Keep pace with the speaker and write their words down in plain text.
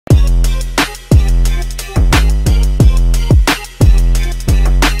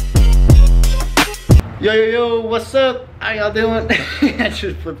Yo, what's up? How y'all doing? I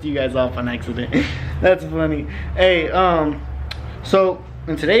just flipped you guys off on accident. That's funny. Hey, so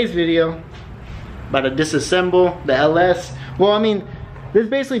in today's video, about to disassemble the LS. Well, I mean, this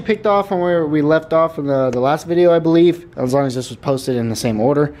basically picked off from where we left off in the last video, I believe, as long as this was posted in the same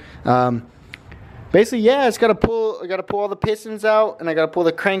order. Basically, yeah, I gotta pull all the pistons out, and I gotta pull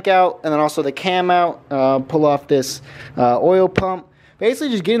the crank out, and then also the cam out, pull off this oil pump. Basically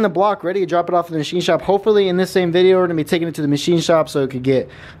just getting the block ready to drop it off at the machine shop. Hopefully in this same video we're gonna be taking it to the machine shop so it could get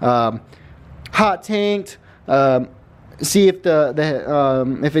hot tanked, see if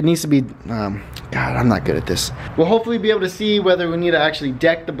if it needs to be God, I'm not good at this. We'll hopefully be able to see whether we need to actually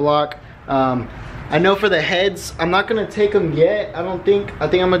deck the block. I know for the heads, I'm not gonna take them yet, I think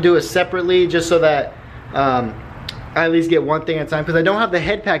I'm gonna do it separately just so that I at least get one thing at a time, because I don't have the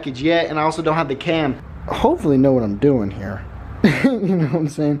head package yet and I also don't have the cam. Hopefully know what I'm doing here. You know what I'm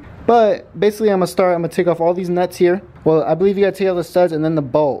saying? But basically I'm gonna take off all these nuts here. Well, I believe you gotta take out the studs and then the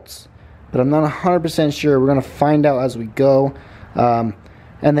bolts, but I'm not 100% sure. We're gonna find out as we go. And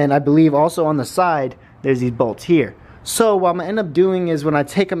then I believe also on the side there's these bolts here. So what I'm gonna end up doing is when I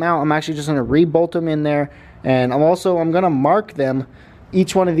take them out, I'm actually just gonna re-bolt them in there, and I'm gonna mark them,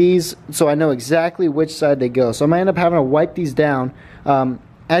 each one of these, so I know exactly which side they go. So I'm gonna end up having to wipe these down.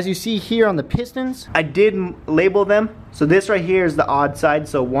 As you see here on the pistons, I did label them. So this right here is the odd side,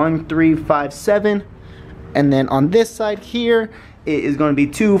 so 1, 3, 5, 7. And then on this side here, it is going to be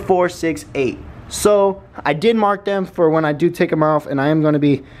 2, 4, 6, 8. So I did mark them for when I do take them off, and I am going to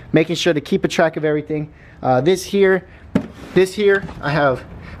be making sure to keep a track of everything. This here, I have,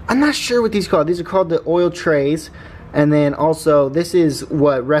 I'm not sure what these are called. These are called the oil trays. And then also, this is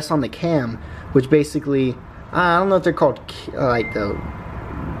what rests on the cam, which basically, I don't know if they're called like the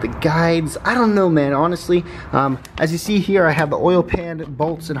guides, I don't know, man, honestly. As you see here, I have the oil pan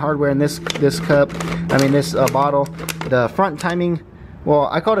bolts and hardware in this cup, this bottle. The front timing, well,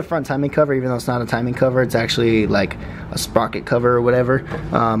 I called it front timing cover even though it's not a timing cover, it's actually like a sprocket cover or whatever.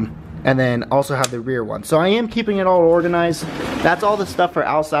 And then also have the rear one. So I am keeping it all organized. That's all the stuff for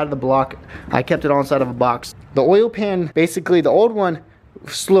outside of the block. I kept it all inside of a box. The oil pan, basically the old one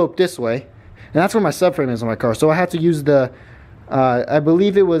sloped this way, and that's where my subframe is on my car. So I had to use the I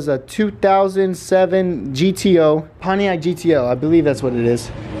believe it was a 2007 GTO, Pontiac GTO, I believe that's what it is,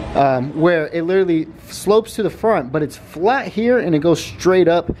 where it literally slopes to the front, but it's flat here and it goes straight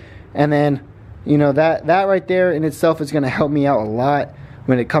up. And then, you know, that right there in itself is going to help me out a lot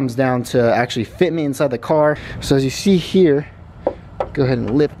when it comes down to actually fit me inside the car. So as you see here, go ahead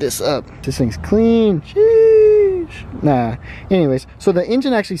and lift this up. This thing's clean. Nah, anyways, so the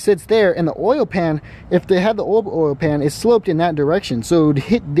engine actually sits there, and the oil pan, if they had the old oil pan, is sloped in that direction, so it would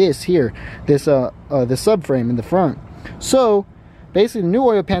hit this here, this the subframe in the front. So basically the new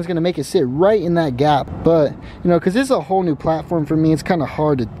oil pan is going to make it sit right in that gap. But you know, because this is a whole new platform for me, it's kind of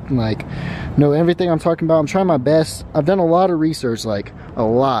hard to like know everything I'm talking about. I'm trying my best. I've done a lot of research, like a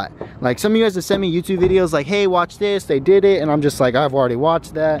lot. Like some of you guys have sent me YouTube videos like, hey, watch this, they did it, and I'm just like, I've already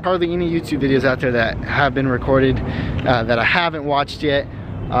watched that. Hardly any YouTube videos out there that have been recorded that I haven't watched yet.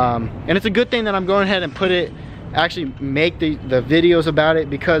 And it's a good thing that I'm going ahead and actually make the videos about it,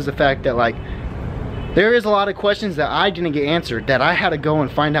 because the fact that like there is a lot of questions that I didn't get answered that I had to go and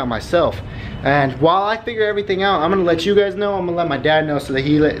find out myself. And while I figure everything out, I'm gonna let you guys know. I'm gonna let my dad know so that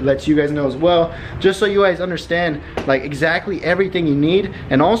he lets you guys know as well, just so you guys understand like exactly everything you need,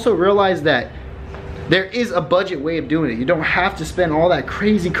 and also realize that there is a budget way of doing it. You don't have to spend all that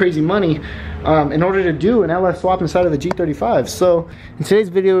crazy money in order to do an LS swap inside of the G35. So in today's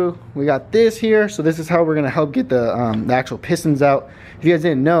video, we got this here. So this is how we're gonna help get the actual pistons out. If you guys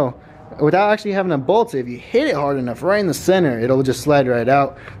didn't know, without actually having to bolt it, if you hit it hard enough right in the center, it'll just slide right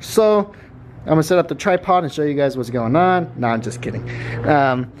out. So I'm gonna set up the tripod and show you guys what's going on. No, I'm just kidding.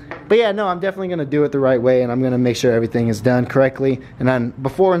 But yeah, no, I'm definitely gonna do it the right way, and I'm gonna make sure everything is done correctly. And then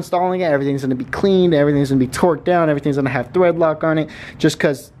before installing it, everything's gonna be cleaned, everything's gonna be torqued down, everything's gonna have thread lock on it, just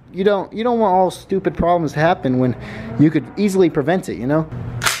because you don't want all stupid problems to happen when you could easily prevent it, you know?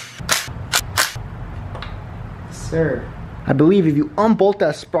 Sir. I believe if you unbolt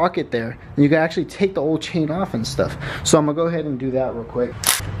that sprocket there, then you can actually take the old chain off and stuff. So I'm gonna go ahead and do that real quick.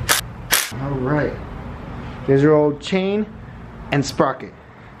 All right, here's your old chain and sprocket.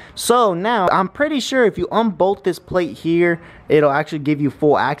 So now I'm pretty sure if you unbolt this plate here, it'll actually give you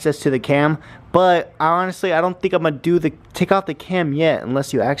full access to the cam. But honestly, I don't think I'm gonna take out the cam yet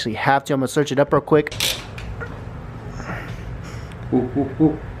unless you actually have to. I'm gonna search it up real quick.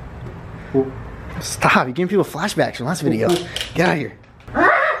 Stop, you're giving people flashbacks from last video. Get out of here.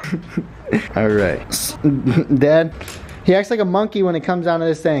 Alright. Dad, He acts like a monkey when it comes down to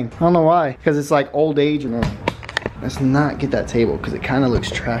this thing. I don't know why. Because it's like old age and all. Let's not get that table because it kind of looks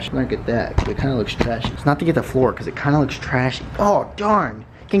trashy. Not get that because it kind of looks trashy. It's not to get the floor because it kind of looks trashy. Oh, darn.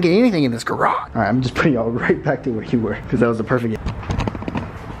 Can't get anything in this garage. All right, I'm just putting y'all right back to where you were because that was the perfect.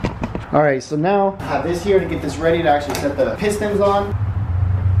 All right, so now I have this here to get this ready to actually set the pistons on.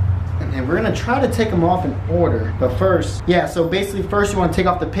 And we're gonna try to take them off in order. But first, yeah, so basically first you wanna take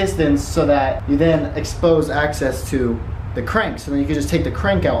off the pistons so that you then expose access to the crank. So then you can just take the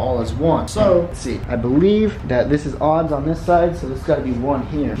crank out all as one. So, let's see. I believe that this is odds on this side, so there's gotta be one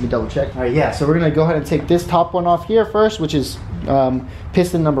here. Let me double check. All right, yeah, so we're gonna go ahead and take this top one off here first, which is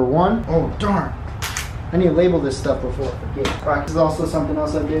piston number 1. Oh, darn. I need to label this stuff before I forget. All right, this is also something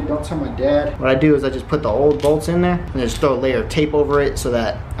else I did. Don't tell my dad. What I do is I just put the old bolts in there and just throw a layer of tape over it so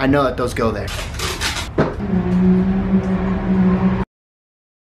that I know that those go there.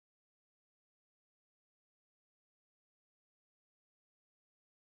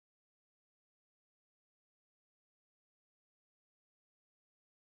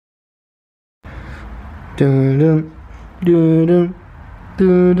 Dun dun dun dun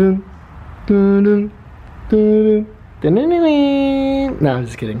dun dun dun. No, I'm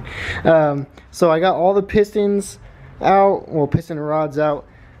just kidding. So I got all the pistons out, well, piston rods out,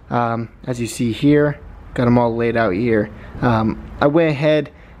 as you see here. Got them all laid out here. I went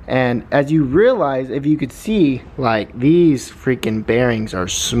ahead and, as you realize, if you could see, like, these freaking bearings are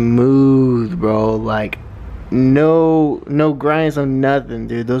smooth, bro. Like, no grinds on nothing,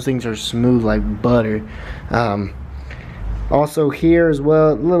 dude. Those things are smooth like butter. Also here as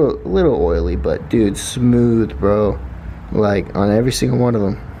well, a little oily, but dude, smooth, bro. Like on every single one of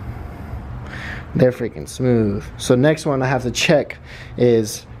them, they're freaking smooth. So next one I have to check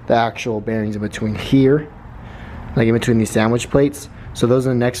is the actual bearings in between here, like in between these sandwich plates. So those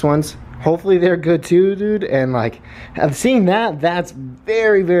are the next ones. Hopefully they're good too, dude. And like, I've seen that's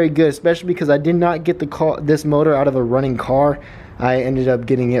very, very good, especially because I did not get this motor out of a running car. I ended up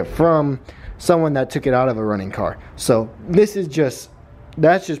getting it from someone that took it out of a running car. So this is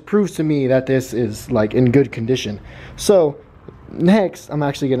that just proves to me that this is like in good condition. So next I'm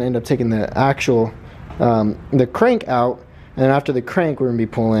actually going to end up taking the actual the crank out, and then after the crank we're going to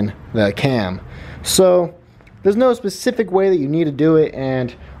be pulling the cam. So there's no specific way that you need to do it.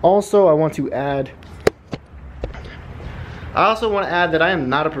 And also I want to add that I am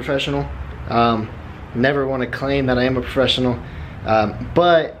not a professional. Never want to claim that I am a professional,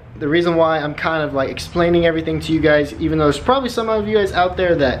 but the reason why I'm kind of like explaining everything to you guys, even though there's probably some of you guys out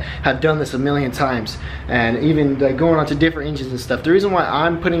there that have done this a million times and even like going on to different engines and stuff, the reason why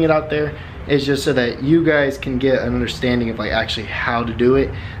I'm putting it out there is just so that you guys can get an understanding of like actually how to do it.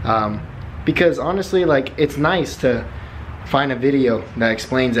 Because honestly, like, it's nice to find a video that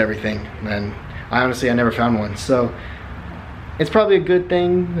explains everything, and I never found one. So it's probably a good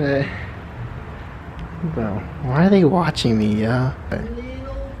thing that, bro, why are they watching me, yeah?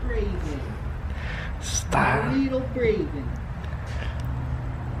 Stop. Little Braven.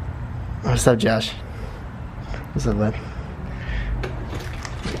 What's up, Josh? What's up, bud?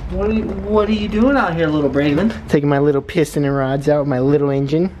 What are you doing out here, little Braven? Taking my little piston and rods out, my little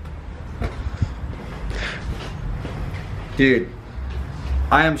engine. Dude,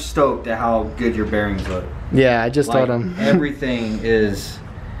 I am stoked at how good your bearings look. Yeah, I just told him. Everything is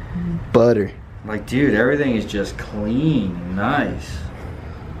butter. Like, dude, everything is just clean and nice.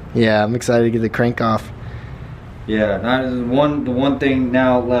 Yeah, I'm excited to get the crank off. Yeah, the one thing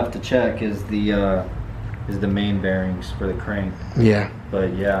now left to check is the main bearings for the crank. Yeah.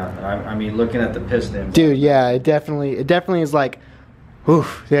 But yeah, I mean, looking at the piston. Dude, yeah, it definitely is like,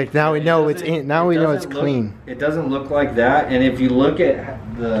 oof. Like, now we know it's in. Now we know it's clean. It doesn't look like that. And if you look at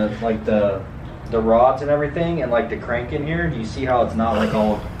the rods and everying and like the crank in here, do you see how it's not like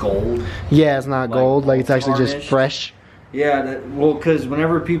all gold? Yeah, it's not gold. Like, it's actually just fresh. Yeah, well, because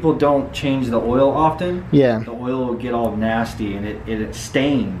whenever people don't change the oil often, yeah, the oil will get all nasty and it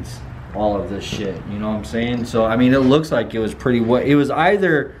stains all of this shit. You know what I'm saying? So I mean, it looks like it was it was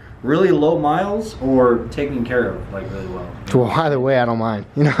either really low miles or taken care of like really well. Well, either way, I don't mind.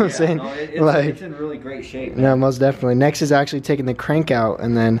 You know what I'm saying? No, it's in really great shape. Yeah, most definitely. Next is actually taking the crank out,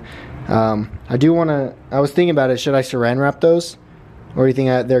 and then I do want to. I was thinking about it. Should I saran wrap those? Or do you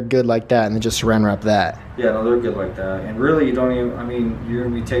think they're good like that and then just saran wrap that? Yeah, no, they're good like that. And really, you don't even, I mean, you're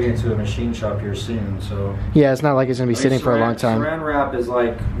going to be taking it to a machine shop here soon, so. Yeah, it's not like it's going to be sitting for a long time. Saran wrap is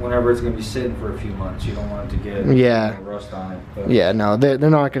like whenever it's going to be sitting for a few months. You don't want it to get rust on it. But yeah, no, they're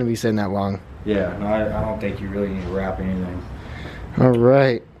not going to be sitting that long. Yeah, no, I don't think you really need to wrap anything. All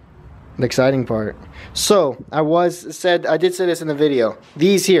right. The exciting part. So, I did say this in the video.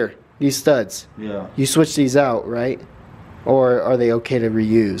 These here, these studs. Yeah. You switch these out, right? or are they okay to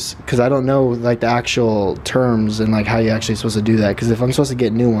reuse? Because I don't know like the actual terms and like how you're actually supposed to do that. Because if I'm supposed to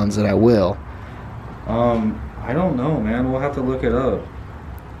get new ones, then I will. I don't know, man. We'll have to look it up.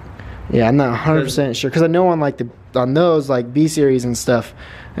 Yeah, I'm not 100% sure. Because I know on like on those like B series and stuff,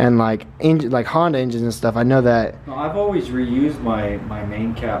 and like Honda engines and stuff, I know that. No, I've always reused my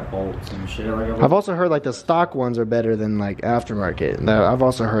main cap bolts and shit. Like I've also heard like the stock ones are better than like aftermarket. I've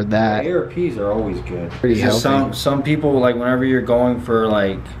also heard that. The ARPs are always good. Pretty healthy. Some people, like whenever you're going for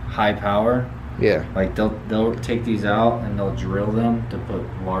like high power, yeah, like they'll take these out and they'll drill them to put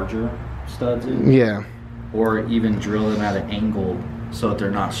larger studs in. Yeah. Or even drill them at an angle so that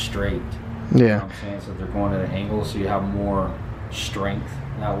they're not straight. Yeah. You know what I'm saying? So they're going at an angle so you have more strength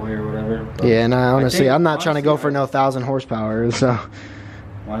that way or whatever. But yeah, and honestly, I'm not trying to go for no 1,000 horsepower, so.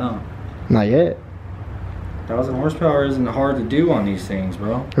 Why not? Not yet. 1,000 horsepower isn't hard to do on these things,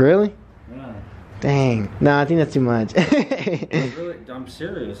 bro. Really? Yeah. Dang. No, I think that's too much. Really, I'm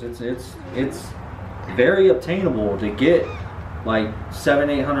serious. It's very obtainable to get like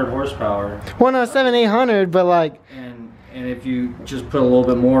 700-800 horsepower. Well, no, 700-800, but like. And if you just put a little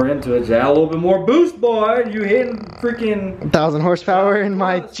bit more into it, add a little bit more boost, boy, you hitting freaking 1,000 horsepower in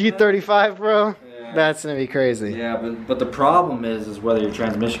my G35, bro. Yeah. That's gonna be crazy. Yeah, but the problem is whether your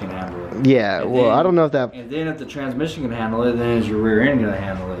transmission can handle it. Yeah, and well, then, I don't know if that. And then if the transmission can handle it, then is your rear end gonna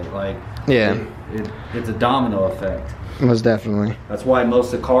handle it? Like, yeah, it's a domino effect. Most definitely. That's why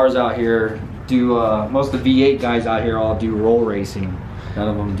most of the cars out here do. Most of the V8 guys out here all do roll racing. None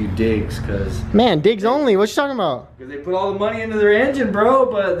of them do digs, cause digs only. What you talking about? Because they put all the money into their engine,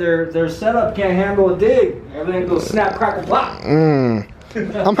 bro, but their setup can't handle a dig. Everything goes snap, crackle, pop.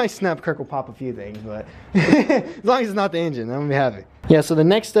 I might snap, crackle, pop a few things, but as long as it's not the engine, I'm gonna be happy. Yeah. So the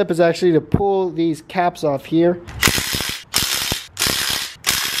next step is actually to pull these caps off here.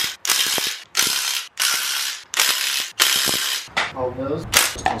 All those.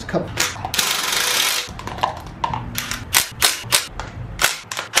 Let's cut.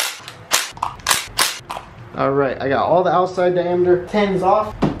 Alright, I got all the outside diameter 10s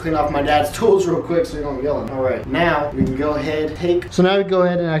off. Clean off my dad's tools real quick so you don't yell. Alright, now we can go ahead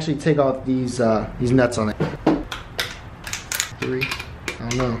and actually take off these nuts on it. 3, I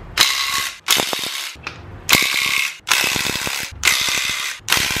don't know.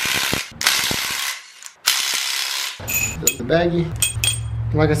 The baggie.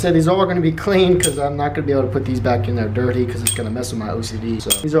 Like I said, these are all going to be cleaned because I'm not going to be able to put these back in there dirty because it's going to mess with my OCD.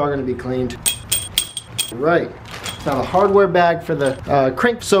 So these are all going to be cleaned. Right. Now the hardware bag for the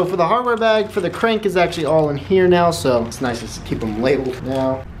crank. So for the hardware bag for the crank is actually all in here now. So it's nice to keep them labeled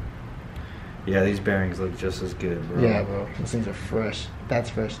now. Yeah, these bearings look just as good, bro. Yeah, bro. These things are fresh. That's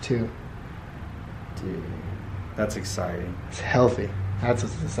fresh too. Dude, that's exciting. It's healthy. That's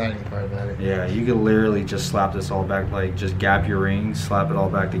what's the exciting part about it. Yeah, you could literally just slap this all back, like just gap your rings, slap it all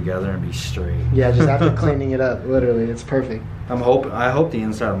back together, and be straight. Yeah, just after cleaning it up, literally, it's perfect. I hope the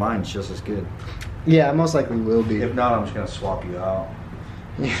inside of mine's just as good. Yeah, most likely will be. If not, I'm just gonna swap you out.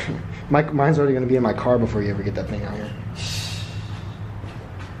 Mine's already gonna be in my car before you ever get that thing out here.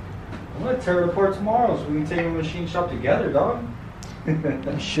 I'm gonna tear it apart tomorrow so we can take a machine shop together, dog.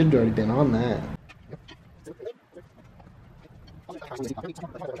 I should have already been on that.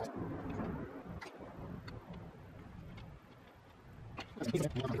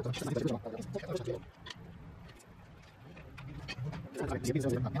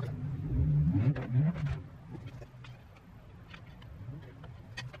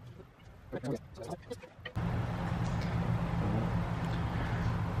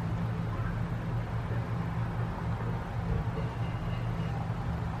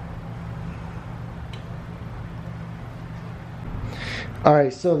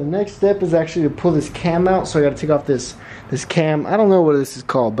 Alright, so the next step is actually to pull this cam out. So I gotta take off this cam. I don't know what this is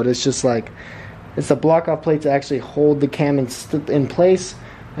called, but it's just like, it's a block off plate to actually hold the cam in place.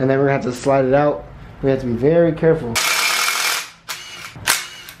 And then we're gonna have to slide it out. We have to be very careful.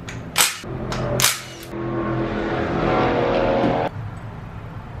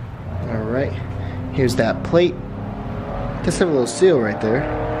 Alright, here's that plate. Just have a little seal right there.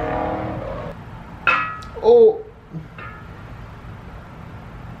 Oh!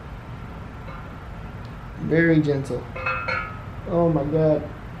 Very gentle. Oh my god.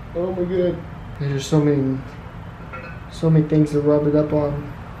 Oh my god. There's so many things to rub it up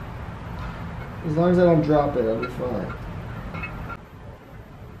on. As long as I don't drop it, I'll be fine.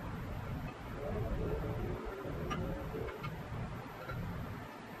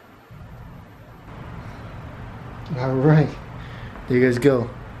 Alright. There you guys go.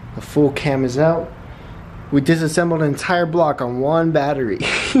 The full cam is out. We disassembled an entire block on one battery.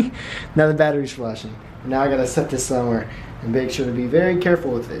 Now the battery's flashing. Now I gotta set this somewhere and make sure to be very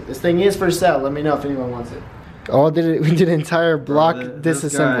careful with it. This thing is for sale. Let me know if anyone wants it. We did an entire block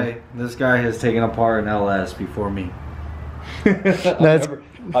disassembly. This guy has taken apart an LS before me.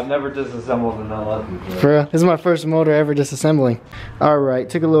 I've never disassembled an LS before. For real? This is my first motor ever disassembling. Alright,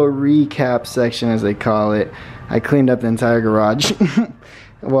 took a little recap section as they call it. I cleaned up the entire garage.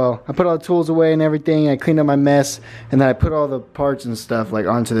 Well, I put all the tools away and everything. I cleaned up my mess, and then I put all the parts and stuff like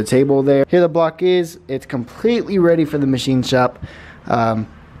onto the table there. Here the block is. It's completely ready for the machine shop.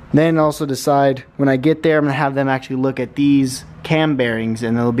 Then also decide when I get there, I'm gonna have them actually look at these cam bearings,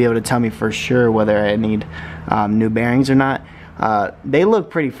 and they'll be able to tell me for sure whether I need new bearings or not. They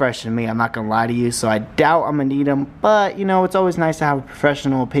look pretty fresh to me, I'm not gonna lie to you, so I doubt I'm gonna need them, but you know, it's always nice to have a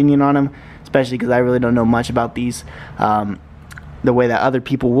professional opinion on them, especially because I really don't know much about these the way that other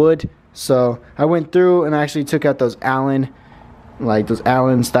people would. So I went through and I actually took out those Allen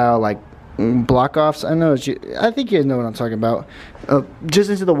style like block offs. I think you guys know what I'm talking about.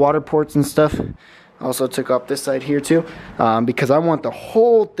 Just into the water ports and stuff. Also took off this side here too, because I want the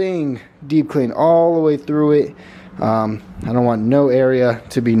whole thing deep cleaned all the way through it. I don't want no area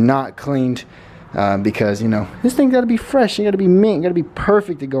to be not cleaned, because you know, this thing gotta be fresh, it gotta be mint, it gotta be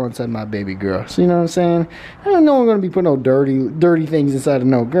perfect to go inside my baby girl. So you know what I'm saying? I don't know I'm gonna be putting no dirty things inside of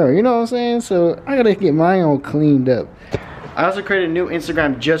no girl, you know what I'm saying? So I gotta get mine all cleaned up. I also created a new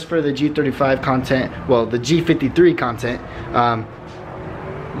Instagram just for the G35 content, well, the G53 content.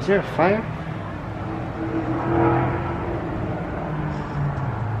 Is there a fire?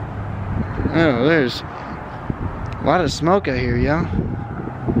 Oh, there's a lot of smoke out here, y'all.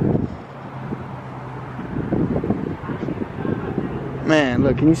 Man,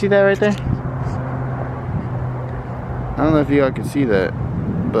 look, can you see that right there? I don't know if y'all can see that,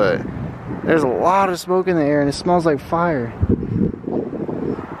 but there's a lot of smoke in the air and it smells like fire.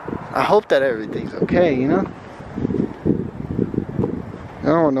 I hope that everything's okay, you know? I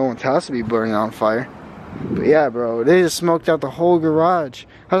don't want no one's house to be burning on fire. But yeah, bro, they just smoked out the whole garage.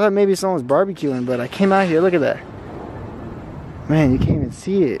 I thought maybe someone was barbecuing, but I came out here, look at that. Man, you can't even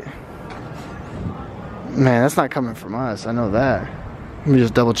see it. Man, that's not coming from us, I know that. Let me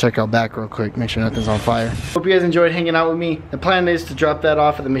just double check out back real quick, make sure nothing's on fire. Hope you guys enjoyed hanging out with me. The plan is to drop that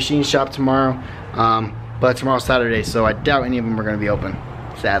off at the machine shop tomorrow. But tomorrow's Saturday, so I doubt any of them are gonna be open,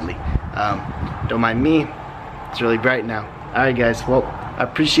 sadly. Don't mind me, it's really bright now. Alright guys, well, I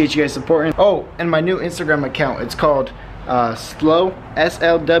appreciate you guys supporting. Oh, and my new Instagram account, it's called Slow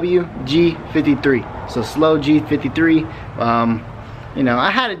SLWG53. So Slow G53. You know,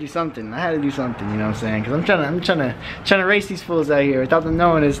 I had to do something. You know what I'm saying? Because I'm trying to race these fools out here without them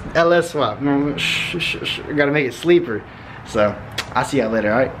knowing it's LS swap. I gotta make it sleeper. So I'll see y'all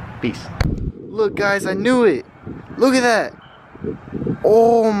later. All right, peace. Look, guys, I knew it. Look at that.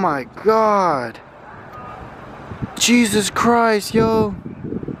 Oh my God. Jesus Christ, yo.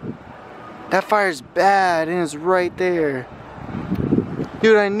 That fire's bad, and it's right there.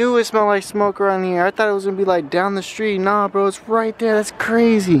 Dude, I knew it smelled like smoke around here. I thought it was gonna be like down the street. Nah, bro, it's right there. That's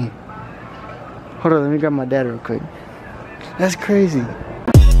crazy. Hold on, let me grab my dad real quick. That's crazy.